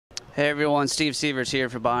Hey everyone, Steve Sievers here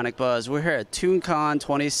for Bionic Buzz. We're here at ToonCon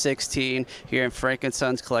 2016 here in Frank &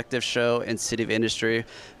 Sons Collective Show in City of Industry.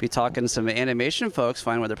 Be talking to some animation folks,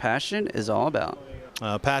 find what their passion is all about.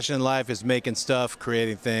 Passion in life is making stuff,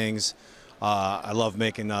 creating things. I love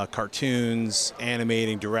making cartoons,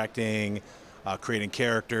 animating, directing, creating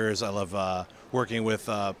characters. I love working with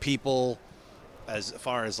people as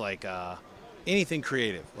far as like anything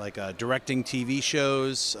creative, like directing TV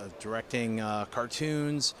shows, directing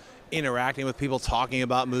cartoons, interacting with people, talking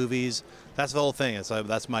about movies. That's the whole thing.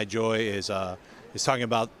 That's my joy is talking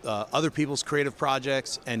about other people's creative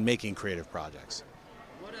projects and making creative projects.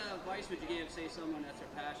 What advice would you give, say, someone that's their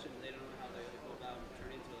passion, they don't know how they go about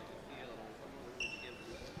turning into like a field, or what would you give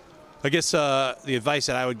them? I guess the advice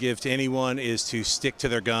that I would give to anyone is to stick to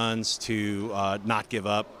their guns, to not give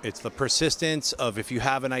up. It's the persistence of, if you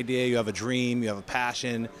have an idea, you have a dream, you have a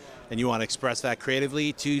passion, and you want to express that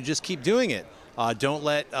creatively, to just keep doing it. Don't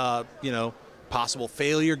let possible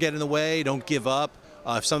failure get in the way. Don't give up.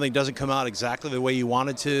 If something doesn't come out exactly the way you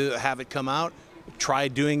wanted to have it come out, try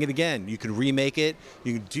doing it again. You can remake it.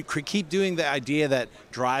 You can keep doing the idea that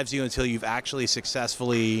drives you until you've actually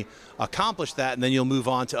successfully accomplished that, and then you'll move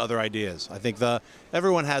on to other ideas. I think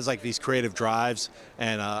everyone has like these creative drives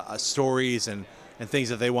and stories and things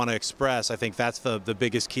that they want to express. I think that's the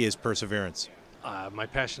biggest key, is perseverance. My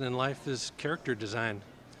passion in life is character design,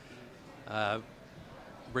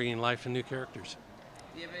 bringing life to new characters.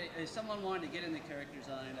 If someone wanted to get into character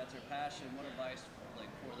design, that's their passion, what advice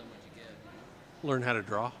for them would you give? Learn how to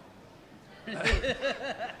draw.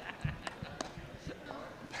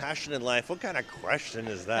 Passion in life? What kind of question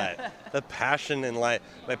is that? The passion in life.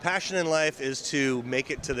 My passion in life is to make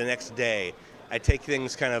it to the next day. I take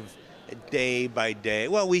things kind of day by day,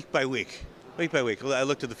 well, week by week. Week by week. I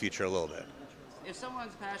look to the future a little bit. If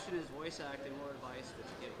someone's passion is voice acting, what advice would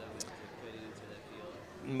you give them to getting into that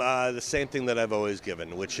field? The same thing that I've always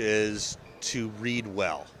given, which is to read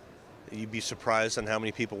well. You'd be surprised on how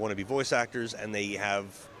many people want to be voice actors, and they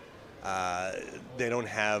don't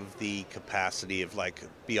have the capacity of like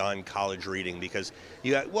beyond college reading, because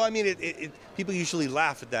people usually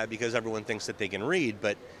laugh at that because everyone thinks that they can read,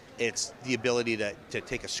 but it's the ability to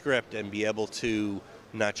take a script and be able to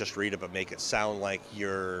not just read it, but make it sound like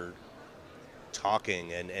you're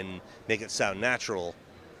talking and make it sound natural,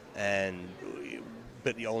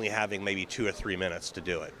 but you're only having maybe 2 or 3 minutes to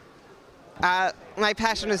do it. My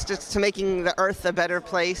passion is just to making the earth a better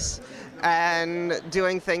place and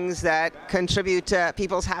doing things that contribute to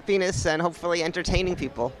people's happiness and hopefully entertaining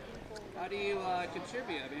people. How do you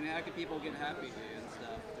contribute? I mean, how can people get happy and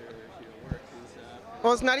stuff through your work and stuff?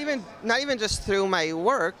 Well, it's not even just through my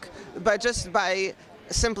work, but just by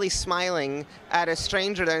simply smiling at a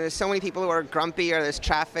stranger. There's so many people who are grumpy, or there's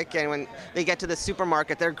traffic, and when they get to the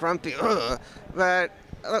supermarket, they're grumpy. Ugh. But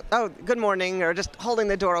oh, good morning, or just holding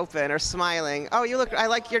the door open, or smiling. Oh, I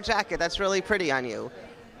like your jacket. That's really pretty on you.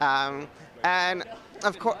 And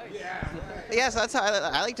of course, yes, that's how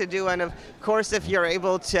I like to do. And of course, if you're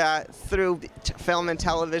able to, through film and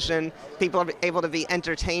television, people are able to be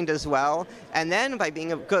entertained as well. And then by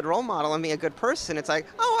being a good role model and being a good person, it's like,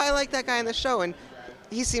 oh, I like that guy in the show, and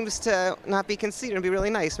he seems to not be conceited and be really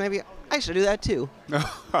nice. Maybe I should do that too.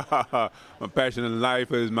 My passion in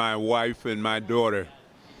life is my wife and my daughter.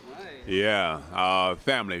 Nice. Yeah,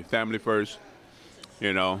 family first,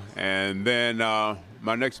 and then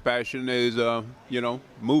my next passion is,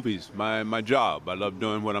 movies, my job. I love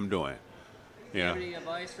doing what I'm doing. Do you have any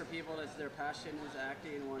advice for people that's their passion is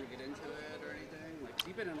acting and want to get into it or anything? Like,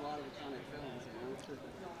 you've been in a lot of iconic films,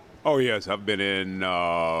 Oh yes, I've been in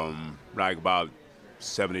about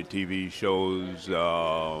 70 TV shows,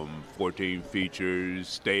 14 features,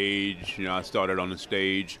 stage. I started on the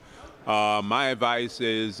stage. My advice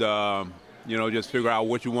is, just figure out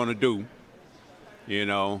what you want to do.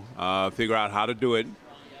 Figure out how to do it,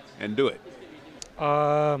 and do it.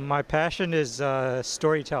 My passion is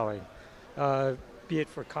storytelling, be it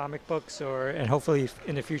for comic books and hopefully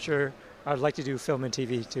in the future, I'd like to do film and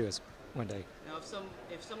TV too one day. Now,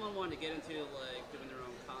 if someone wanted to get into doing their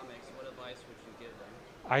own comics, what advice would you give them?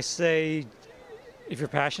 I say, if you're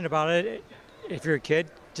passionate about it, if you're a kid,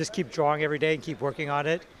 just keep drawing every day and keep working on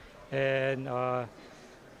it, and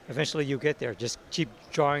eventually you get there. Just keep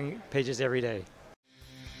drawing pages every day.